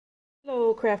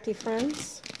Hello crafty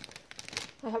friends.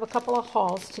 I have a couple of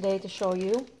hauls today to show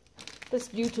you. This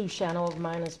YouTube channel of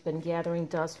mine has been gathering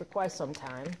dust for quite some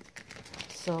time.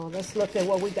 So let's look at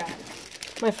what we got.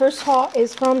 My first haul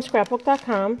is from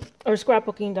scrapbook.com or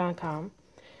scrapbooking.com.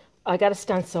 I got a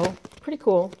stencil. Pretty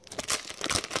cool.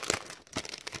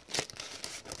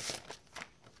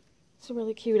 It's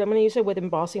really cute. I'm going to use it with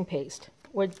embossing paste,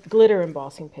 with glitter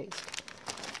embossing paste.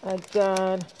 I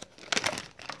got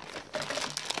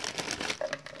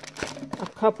a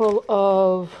couple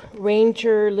of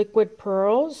Ranger liquid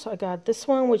pearls. I got this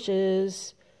one, which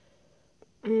is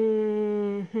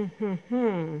where's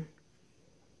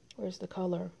the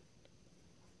color?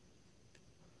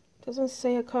 Doesn't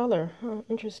say a color. Oh,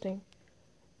 interesting.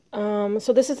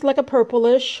 So this is like a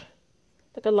purplish,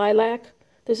 like a lilac.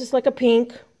 This is like a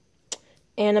pink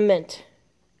and a mint.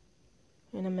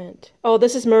 Oh,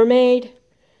 this is mermaid.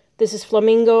 This is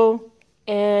flamingo,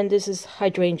 and this is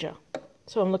hydrangea.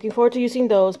 So I'm looking forward to using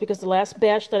those because the last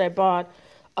batch that I bought,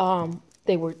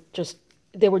 they were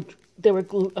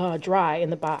dry in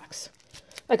the box.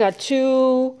 I got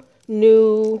two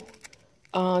new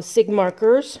Sig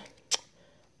markers,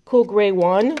 Cool Gray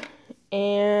 1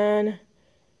 and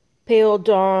Pale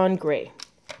Dawn Gray,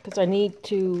 because I need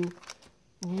to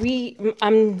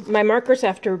my markers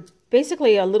after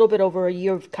basically a little bit over a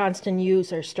year of constant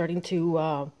use are starting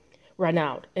to run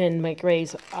out, and my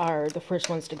grays are the first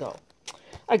ones to go.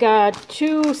 I got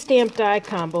two stamp die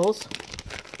combos.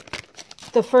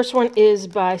 The first one is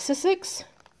by Sissix,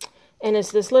 and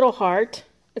it's this little heart.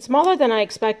 It's smaller than I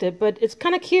expected, but it's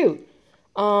kind of cute.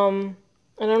 I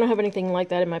don't have anything like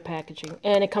that in my packaging.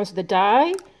 And it comes with a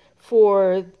die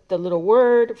for the little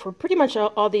word. For pretty much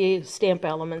all the stamp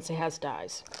elements, it has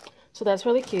dies. So that's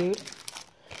really cute.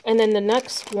 And then the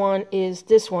next one is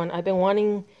this one. I've been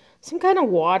wanting some kind of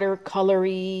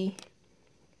watercolory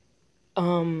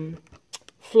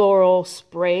floral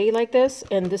spray like this,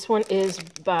 and this one is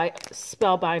by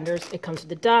Spellbinders. It comes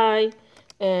with a die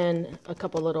and a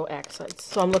couple little accents,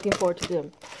 so I'm looking forward to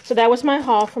them. So that was my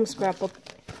haul from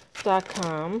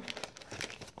scrapbook.com.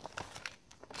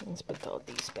 Let's put all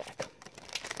these back.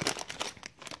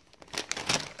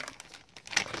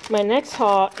 My next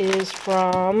haul is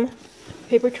from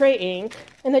Papertrey Inc,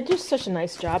 and they do such a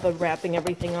nice job of wrapping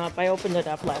everything up. I opened it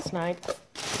up last night.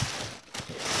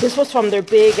 This was from their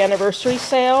big anniversary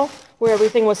sale where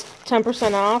everything was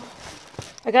 10% off.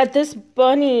 I got this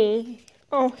bunny.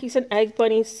 Oh, he's an egg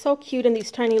bunny. He's so cute in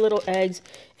these tiny little eggs.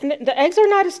 And the eggs are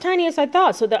not as tiny as I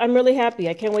thought, so I'm really happy.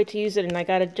 I can't wait to use it, and I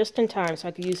got it just in time so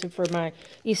I could use it for my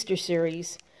Easter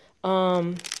series.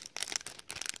 So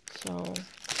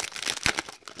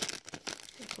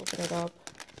let's open it up.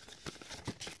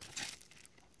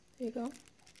 There you go.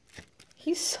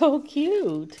 He's so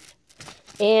cute.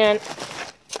 And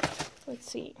let's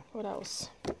see, what else?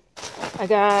 I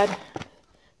got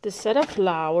this set of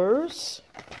flowers.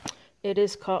 It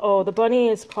is called, oh, the bunny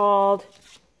is called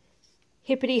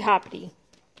Hippity Hoppity.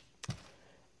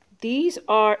 These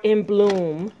are in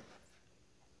bloom.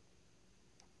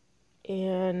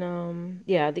 And,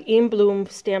 yeah, the in bloom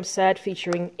stamp set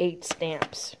featuring 8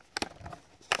 stamps.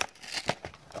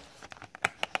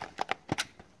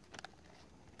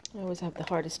 I always have the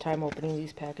hardest time opening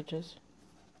these packages.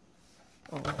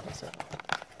 Oh, that's it.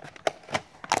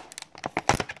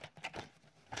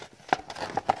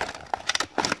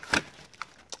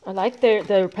 I like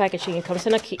their packaging. It comes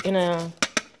in a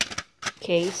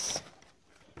case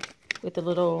with the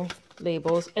little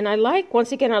labels, and I like,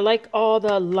 once again, I like all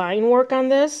the line work on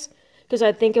this because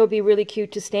I think it would be really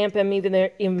cute to stamp them,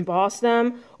 either emboss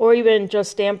them or even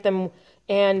just stamp them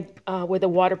and with a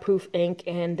waterproof ink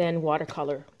and then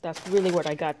watercolor. That's really what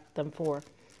I got them for.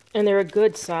 And they're a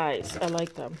good size. I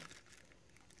like them.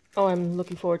 Oh, I'm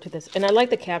looking forward to this. And I like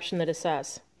the caption that it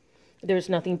says, "There's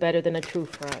nothing better than a true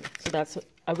friend." So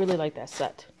I really like that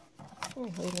set. Oh, I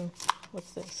don't know.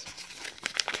 What's this?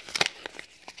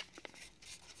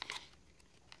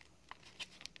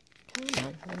 Come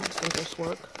on, let me make this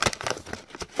work.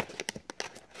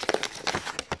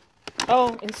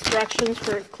 Oh, instructions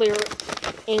for clear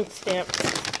ink stamps.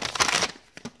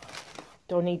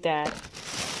 Don't need that.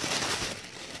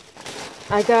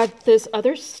 I got this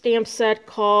other stamp set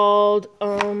called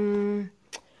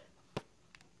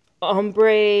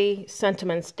Ombre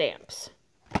Sentiment Stamps.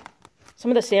 Some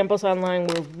of the samples online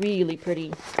were really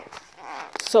pretty.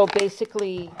 So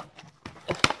basically,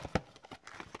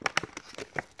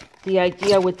 the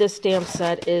idea with this stamp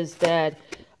set is that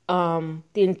the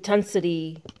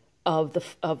intensity of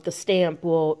the stamp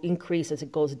will increase as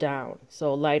it goes down,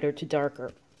 so lighter to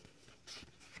darker,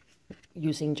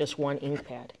 using just one ink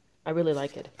pad. I really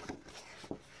like it.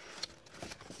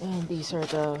 And these are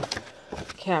the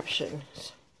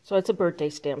captions. So it's a birthday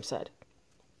stamp set.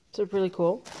 So really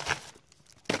cool.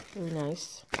 Very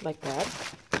nice, like that.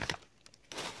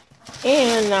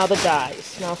 And now the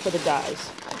dies. Now for the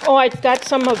dies. Oh, I got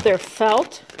some of their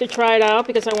felt to try it out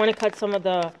because I want to cut some of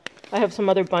the... I have some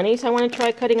other bunnies I want to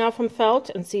try cutting out from felt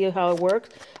and see how it works.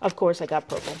 Of course, I got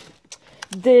purple.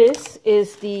 This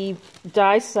is the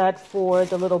die set for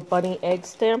the little bunny egg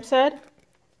stamp set.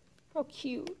 How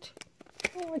cute.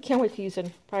 Oh, I can't wait to use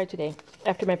it probably today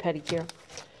after my pedicure.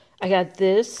 I got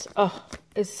this. Oh,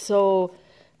 it's so...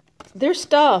 Their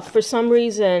stuff, for some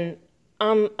reason,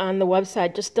 on the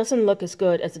website just doesn't look as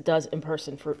good as it does in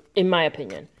person, in my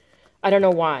opinion. I don't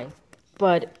know why,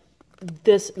 but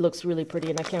this looks really pretty,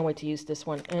 and I can't wait to use this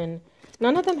one. And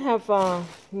none of them have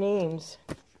names.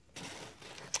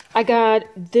 I got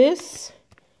this.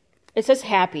 It says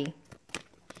happy.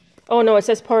 Oh, no, it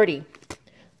says party.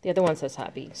 The other one says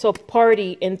happy. So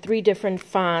party in 3 different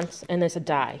fonts, and there's a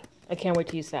die. I can't wait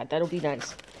to use that. That'll be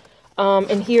nice.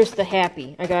 And here's the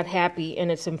happy. I got happy,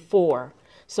 and it's in 4.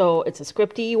 So it's a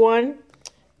scripty one.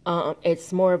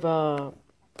 It's more of a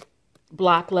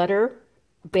block letter,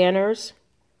 banners,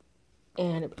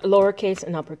 and lowercase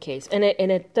and uppercase. And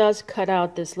it does cut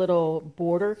out this little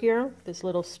border here, this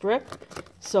little strip.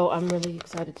 So I'm really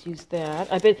excited to use that.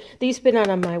 These been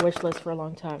on my wish list for a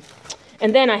long time.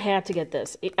 And then I had to get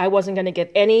this. I wasn't going to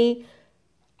get any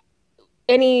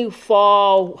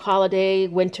fall, holiday,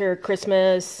 winter,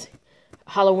 Christmas,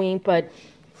 Halloween, but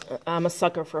I'm a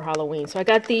sucker for Halloween. So I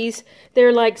got these.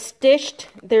 They're like stitched.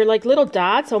 They're like little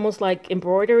dots, almost like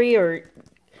embroidery or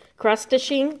cross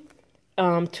stitching.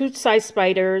 2 size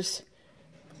spiders.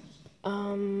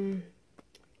 Not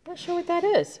sure what that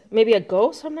is. Maybe a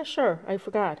ghost? I'm not sure. I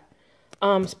forgot.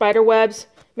 Spider webs.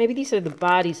 Maybe these are the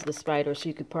bodies of the spiders, so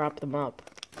you could prop them up.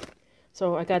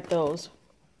 So I got those.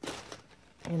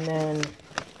 And then,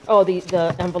 oh,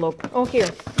 the envelope. Oh, here.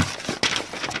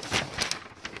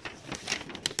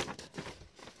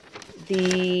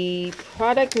 The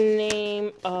product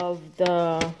name of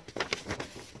the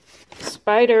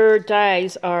spider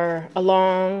dies are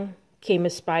Along Came a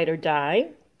Spider Die.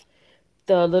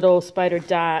 The little spider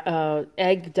die,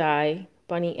 egg die,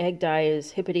 bunny egg die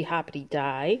is Hippity Hoppity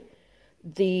Die.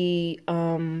 The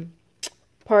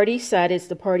party set is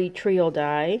the Party Trio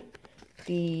die.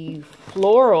 The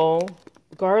floral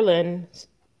garland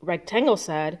rectangle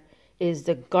set is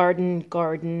the Garden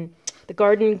Garland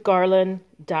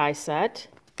die set.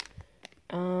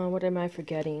 What am I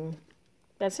forgetting?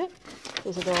 That's it.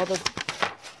 Those are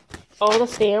all the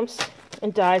stamps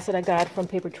and dies that I got from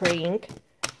Papertrey Inc.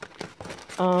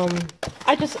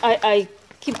 I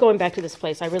keep going back to this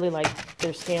place. I really like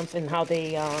their stamps and how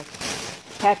they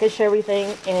package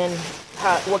everything and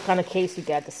what kind of case you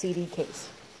get, the CD case.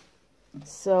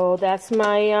 So that's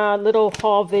my little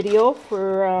haul video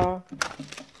for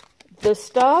this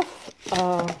stuff.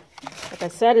 Like I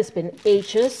said, it's been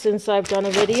ages since I've done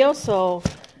a video, so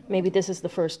maybe this is the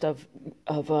first of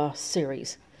a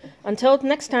series. Until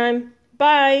next time,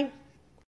 bye!